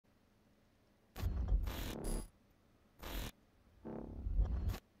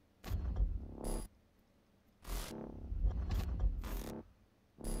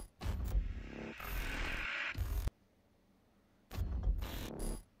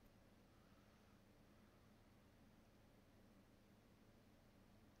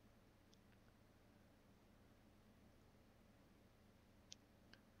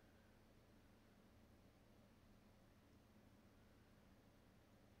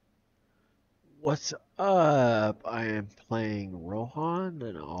What's up? I am playing Rohan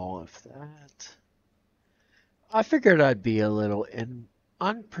and all of that. I figured I'd be a little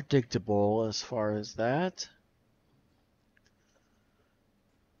unpredictable as far as that.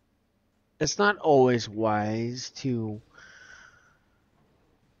 It's not always wise to,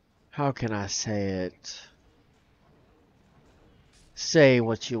 how can I say it, say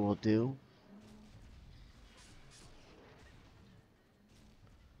what you will do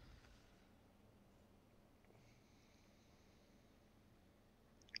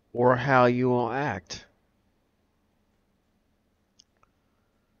or how you will act.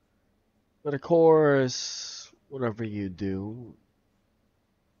 But of course, whatever you do,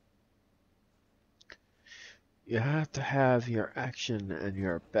 you have to have your action and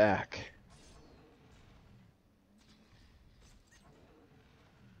your back.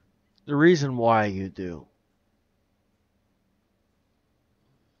 The reason why you do.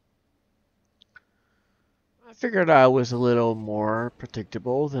 I figured I was a little more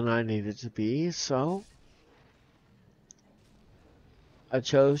predictable than I needed to be, so I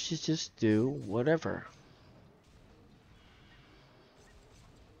chose to just do whatever.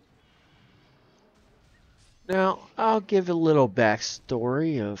 Now, I'll give a little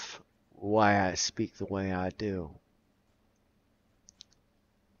backstory of why I speak the way I do.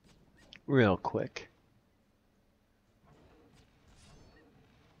 Real quick.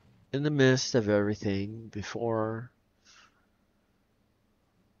 In the midst of everything, before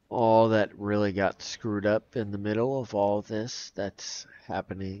all that really got screwed up in the middle of all this that's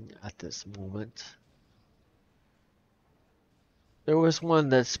happening at this moment, there was one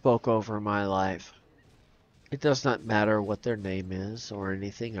that spoke over my life. It does not matter what their name is or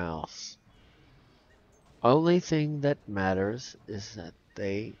anything else. Only thing that matters is that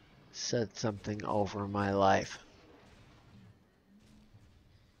they said something over my life.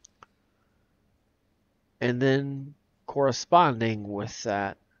 And then corresponding with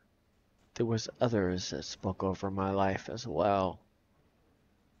that, there was others that spoke over my life as well.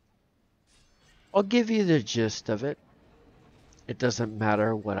 I'll give you the gist of it. It doesn't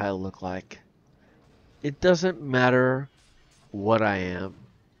matter what I look like. It doesn't matter what I am.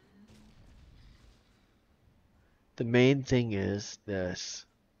 The main thing is this.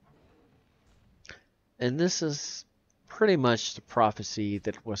 And this is pretty much the prophecy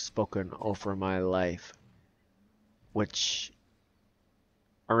that was spoken over my life, which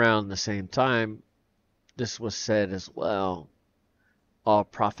around the same time, this was said as well. All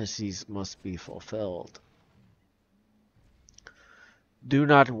prophecies must be fulfilled. Do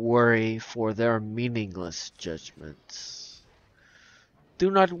not worry for their meaningless judgments.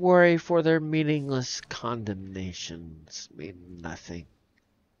 Do not worry for their meaningless condemnations mean nothing.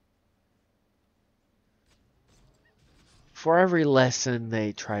 For every lesson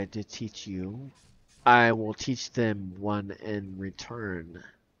they try to teach you, I will teach them one in return.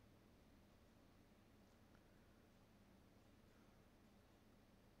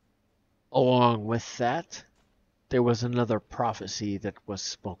 Along with that, there was another prophecy that was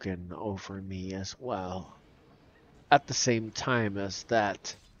spoken over me as well. At the same time as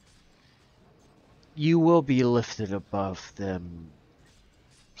that, you will be lifted above them.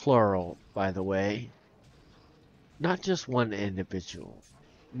 Plural, by the way. Not just one individual,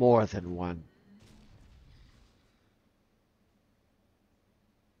 more than one.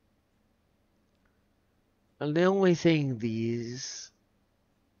 And the only thing these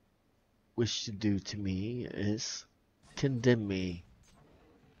wish to do to me is condemn me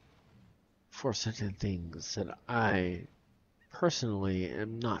for certain things that I personally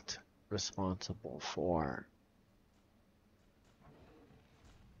am not responsible for.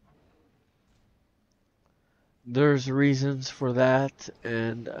 There's reasons for that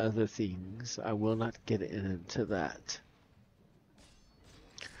and other things. I will not get into that.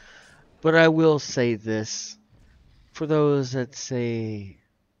 But I will say this, for those that say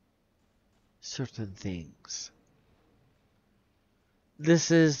certain things.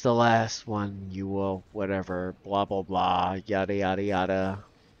 This is the last one you will, whatever, blah blah blah, yada yada yada.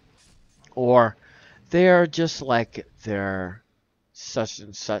 Or they are just like their such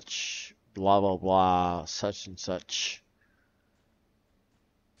and such, blah blah blah, such and such.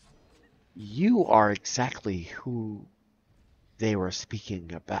 You are exactly who they were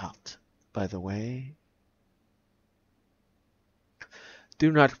speaking about, by the way.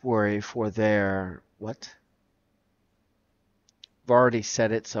 Do not worry for their, what? I've already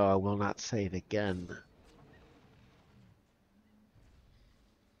said it, so I will not say it again.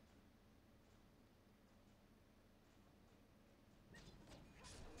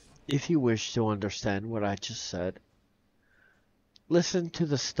 If you wish to understand what I just said, listen to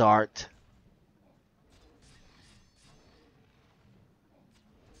the start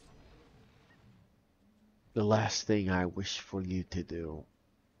The last thing I wish for you to do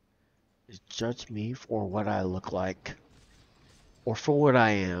is judge me for what I look like, or for what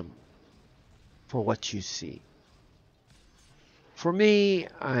I am, for what you see. For me,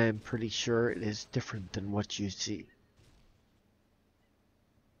 I'm pretty sure it is different than what you see.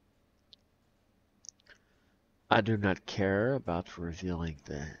 I do not care about revealing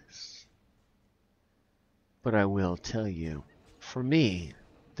this, but I will tell you. For me,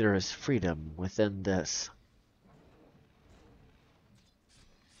 there is freedom within this.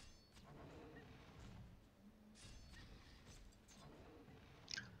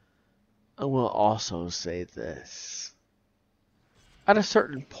 I will also say this. At a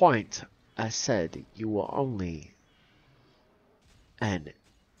certain point, I said you will only and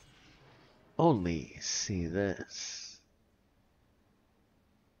only see this.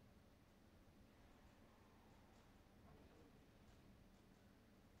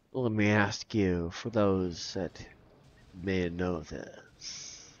 Let me ask you, for those that may know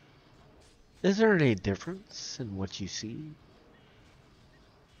this, is there any difference in what you see?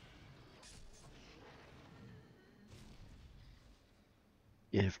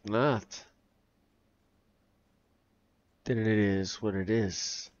 If not, then it is what it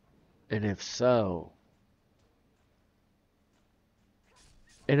is. And if so,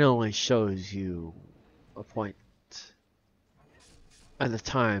 it only shows you a point at the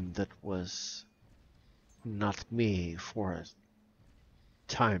time that was not me for a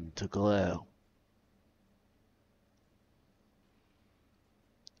time to glow.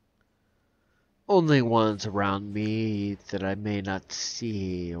 Only ones around me that I may not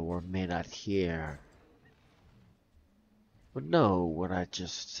see or may not hear would know what I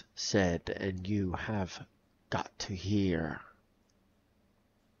just said, and you have got to hear.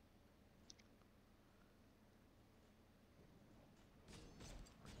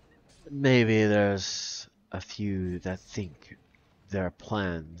 Maybe there's a few that think their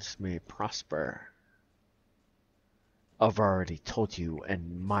plans may prosper. I've already told you,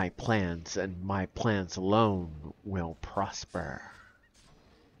 and my plans alone will prosper.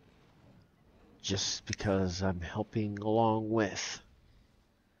 Just because I'm helping along with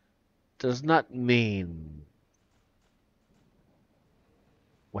does not mean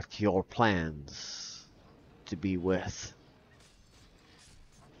what your plans to be with.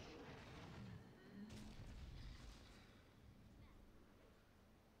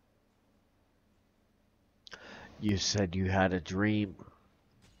 You said you had a dream.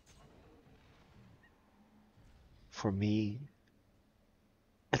 For me,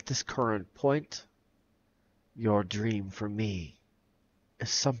 at this current point, your dream for me is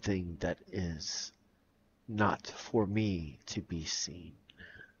something that is not for me to be seen.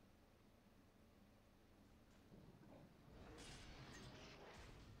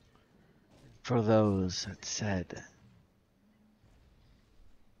 For those that said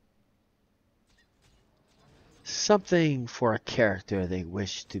something for a character they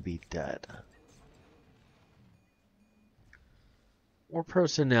wish to be dead, or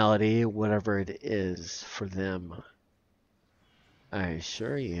personality, whatever it is for them, I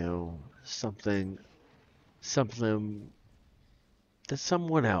assure you, something that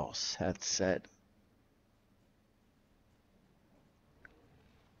someone else had said.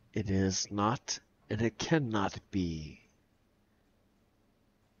 It is not, and it cannot be,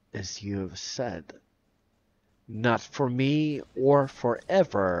 as you have said, not for me or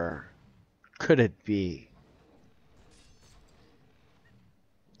forever could it be.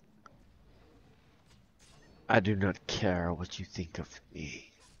 I do not care what you think of me.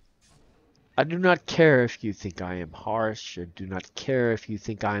 I do not care if you think I am harsh. I do not care if you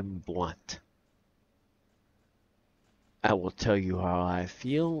think I'm blunt. I will tell you how I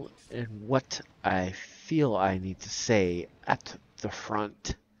feel and what I feel I need to say at the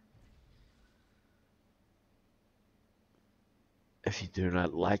front. If you do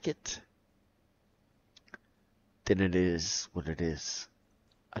not like it, then it is what it is.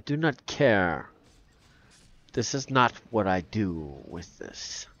 I do not care. This is not what I do with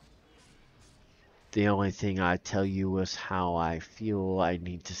this. The only thing I tell you is how I feel I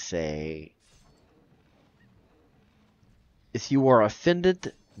need to say. If you are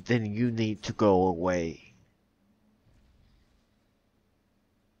offended, then you need to go away.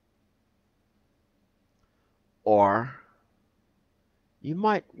 Or you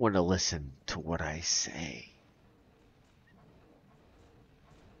might want to listen to what I say.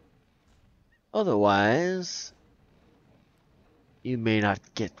 Otherwise, you may not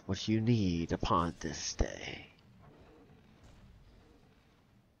get what you need upon this day.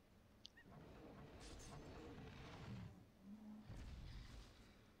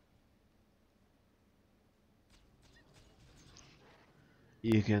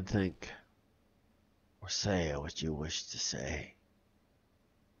 You can think or say what you wish to say.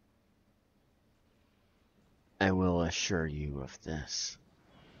 I will assure you of this.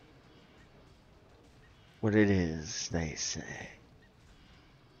 What it is, they say.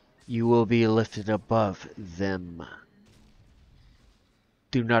 You will be lifted above them.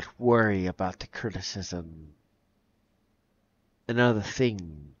 Do not worry about the criticism and other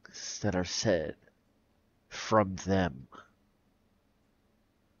things that are said from them.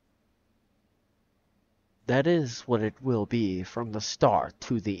 That is what it will be from the start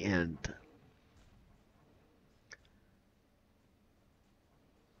to the end.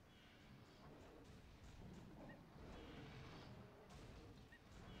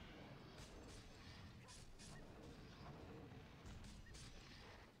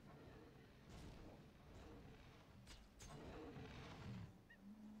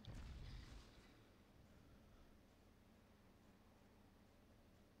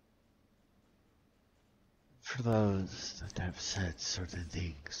 For those that have said certain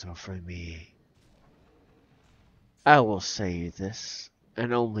things over me, I will say this,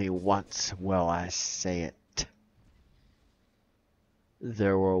 and only once will I say it.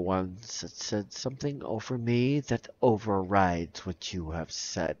 There were ones that said something over me that overrides what you have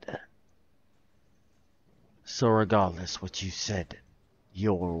said. So regardless what you said,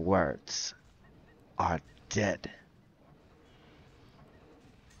 your words are dead.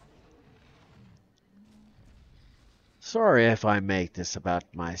 Sorry if I make this about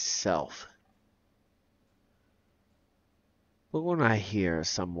myself, but when I hear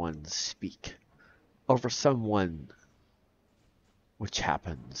someone speak over someone which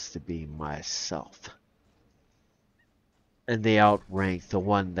happens to be myself, and they outrank the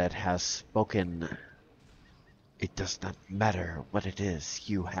one that has spoken, it does not matter what it is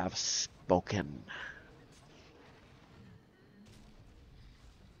you have spoken.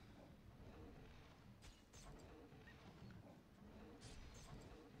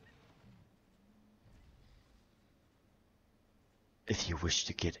 If you wish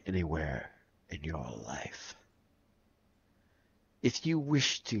to get anywhere in your life, if you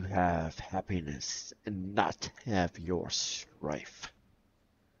wish to have happiness and not have your strife,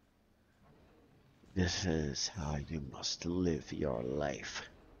 this is how you must live your life.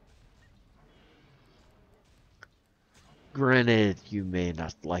 Granted, you may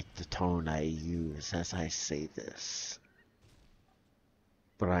not like the tone I use as I say this,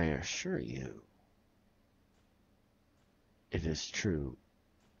 but I assure you, it is true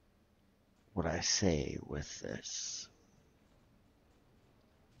what I say with this.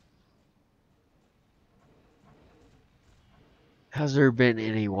 Has there been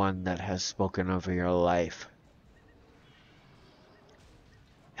anyone that has spoken over your life?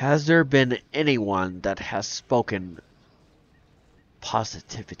 Has there been anyone that has spoken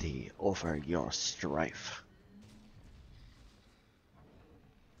positivity over your strife?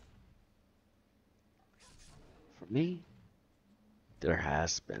 For me, there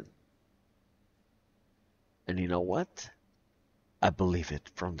has been. And you know what? I believe it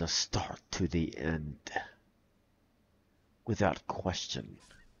from the start to the end, without question.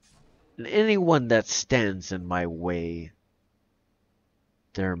 And anyone that stands in my way,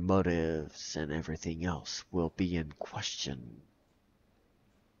 their motives and everything else will be in question.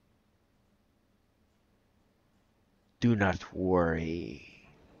 Do not worry.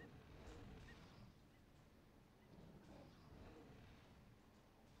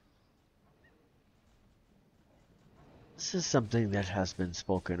 This is something that has been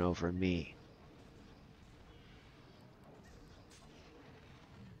spoken over me.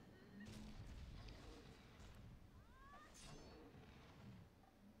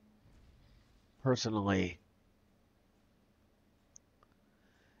 Personally,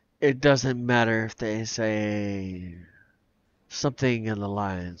 it doesn't matter if they say something in the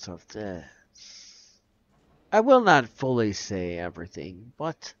lines of this. I will not fully say everything,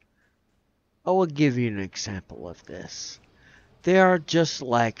 but I will give you an example of this. They are just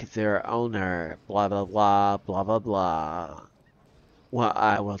like their owner, blah blah blah, blah blah blah. Well,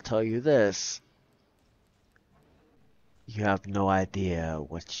 I will tell you this. You have no idea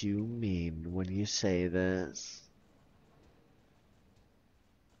what you mean when you say this.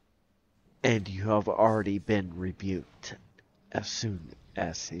 And you have already been rebuked as soon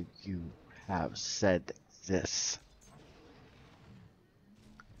as you have said this.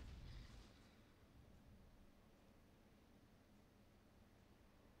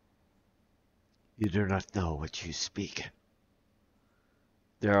 You do not know what you speak.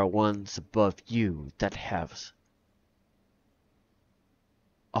 There are ones above you that have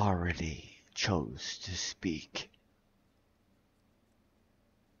already chose to speak.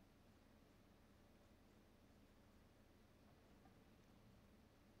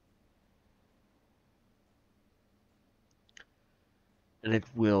 and it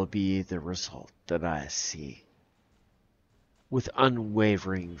will be the result that I see. With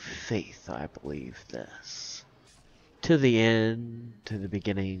unwavering faith, I believe this. To the end, to the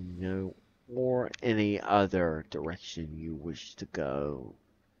beginning, or any other direction you wish to go.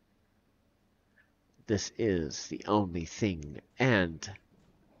 This is the only thing, and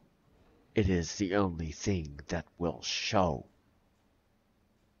it is the only thing that will show.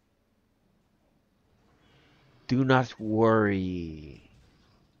 Do not worry.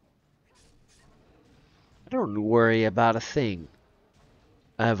 Don't worry about a thing.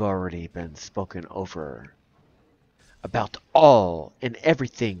 I've already been spoken over about all and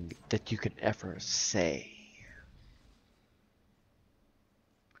everything that you can ever say.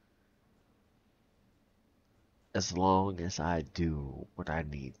 As long as I do what I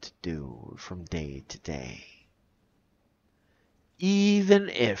need to do from day to day. Even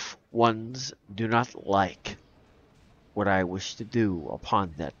if ones do not like what I wish to do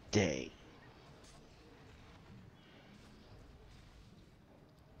upon that day.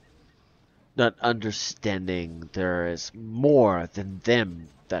 Not understanding there is more than them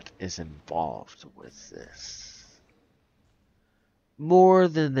that is involved with this. More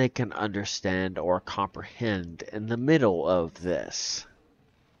than they can understand or comprehend in the middle of this.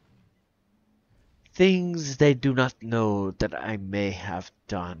 Things they do not know that I may have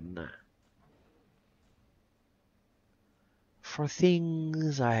done. For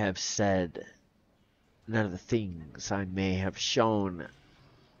things I have said, and other things I may have shown.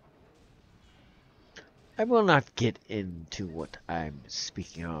 I will not get into what I'm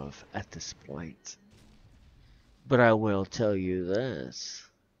speaking of at this point. But I will tell you this.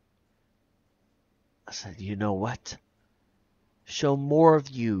 I said, you know what? Show more of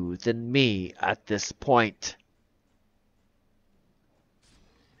you than me at this point.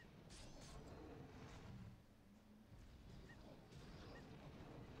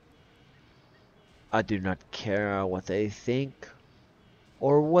 I do not care what they think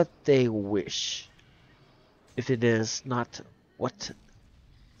or what they wish. If it is not what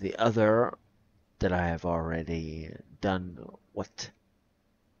the other that I have already done, what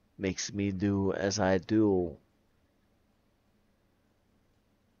makes me do as I do,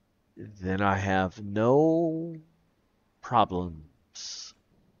 then I have no problems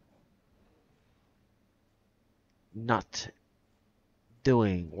not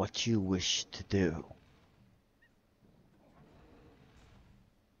doing what you wish to do.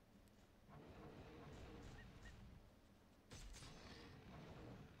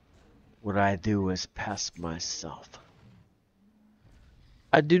 What I do is past myself.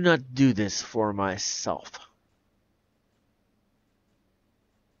 I do not do this for myself.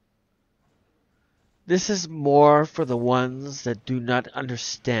 This is more for the ones that do not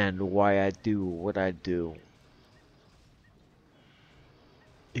understand why I do what I do.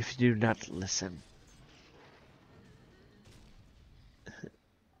 If you do not listen,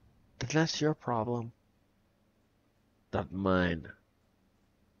 then that's your problem, not mine.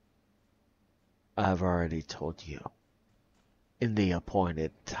 I've already told you in the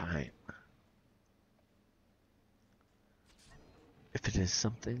appointed time. If it is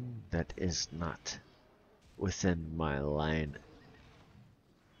something that is not within my line,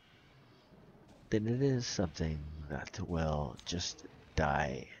 then it is something that will just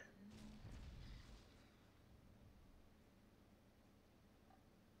die.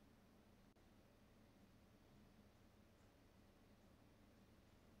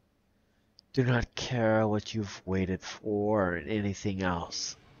 Do not care what you've waited for or anything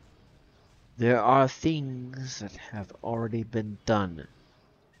else. There are things that have already been done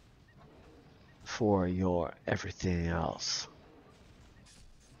for your everything else.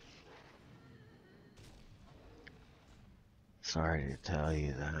 Sorry to tell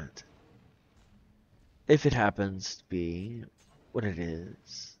you that. If it happens to be what it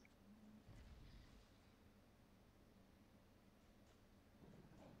is.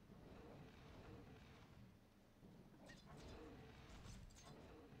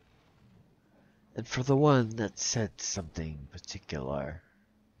 And for the one that said something particular,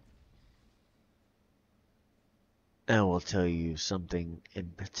 I will tell you something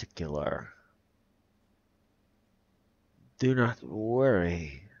in particular. Do not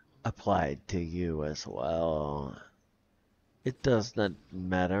worry, applied to you as well. It does not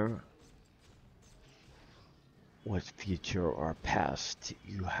matter what future or past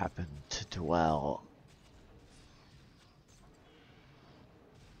you happen to dwell.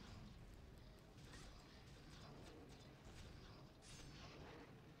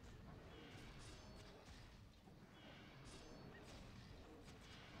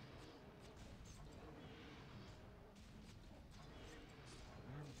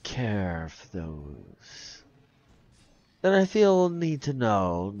 care for those that I feel need to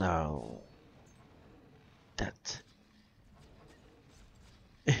know that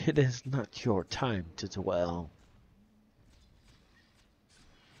it is not your time to dwell.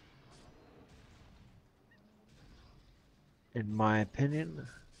 In my opinion,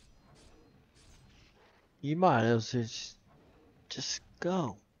 you might as well just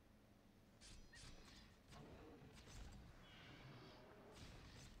go.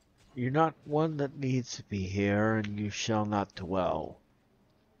 You're not one that needs to be here, and you shall not dwell.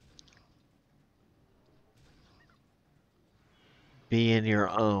 Be in your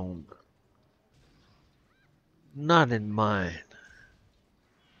own, not in mine.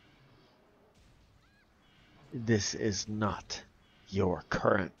 This is not your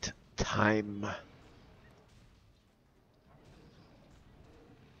current time.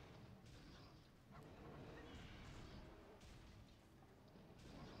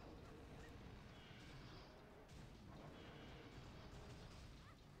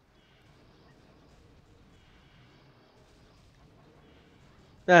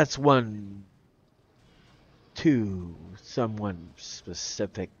 That's one to someone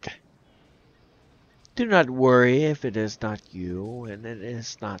specific. Do not worry if it is not you and it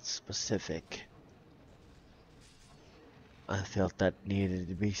is not specific. I felt that needed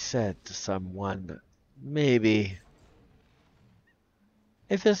to be said to someone. Maybe.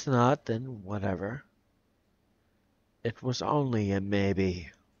 If it's not, then whatever. It was only a maybe.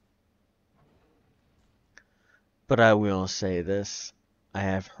 But I will say this. I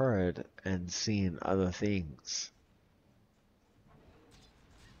have heard and seen other things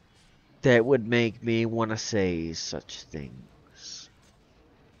that would make me want to say such things.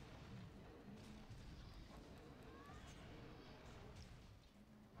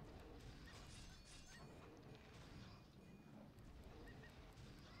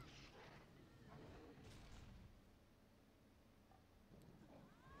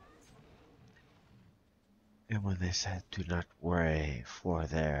 And when they said, do not worry for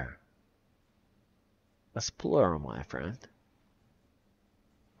there, that's plural, my friend.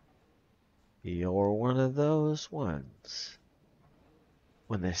 You're one of those ones.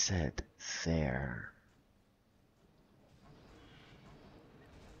 When they said there.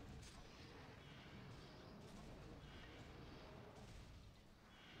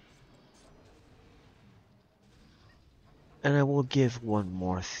 And I will give one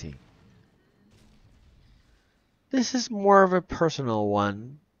more thing. This is more of a personal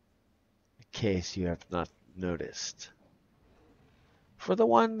one, in case you have not noticed. For the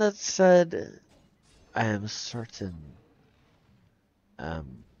one that said, I am certain,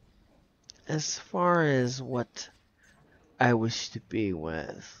 as far as what I wish to be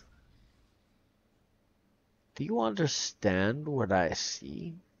with, do you understand what I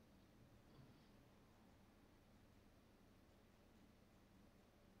see?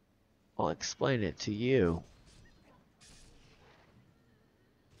 I'll explain it to you.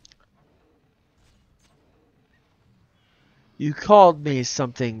 You called me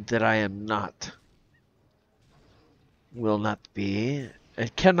something that I am not, will not be,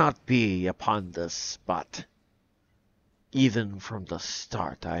 and cannot be upon this spot. Even from the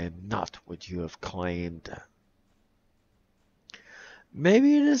start, I am not what you have claimed.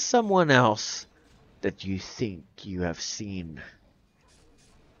 Maybe it is someone else that you think you have seen.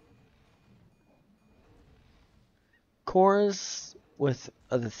 Chorus with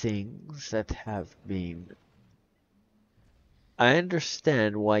other things that have been. I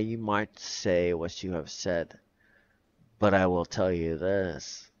understand why you might say what you have said, but I will tell you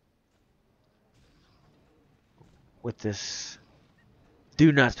this. With this,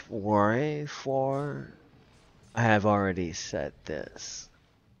 do not worry, for I have already said this.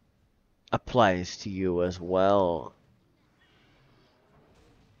 Applies to you as well.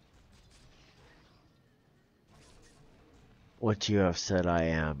 What you have said I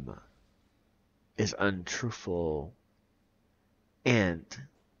am is untruthful and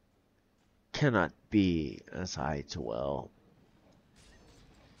cannot be as I dwell.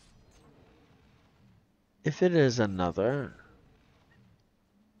 If it is another,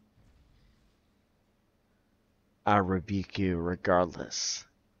 I rebuke you regardless.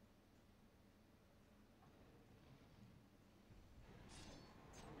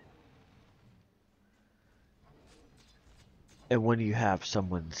 And when you have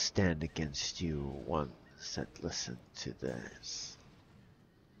someone stand against you once that listen to this,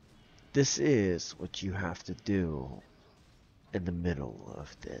 this is what you have to do in the middle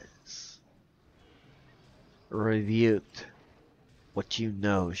of this. Rebuke what you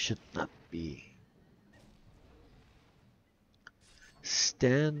know should not be.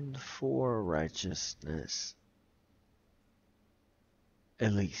 stand for righteousness,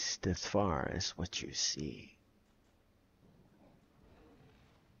 at least as far as what you see.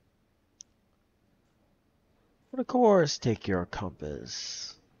 But of course, take your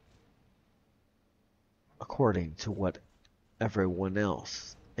compass according to what everyone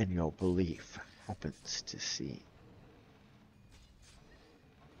else in your belief happens to see.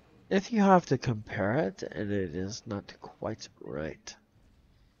 If you have to compare it and it is not quite right,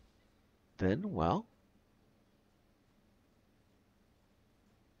 then, well,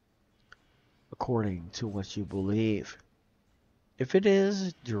 according to what you believe, if it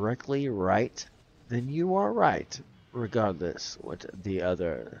is directly right, then you are right, regardless what the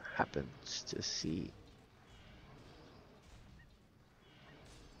other happens to see.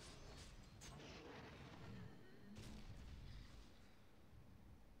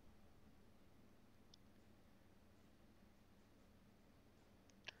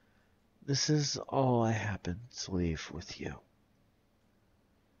 This is all I happen to leave with you.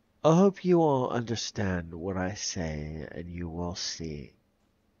 I hope you will understand what I say and you will see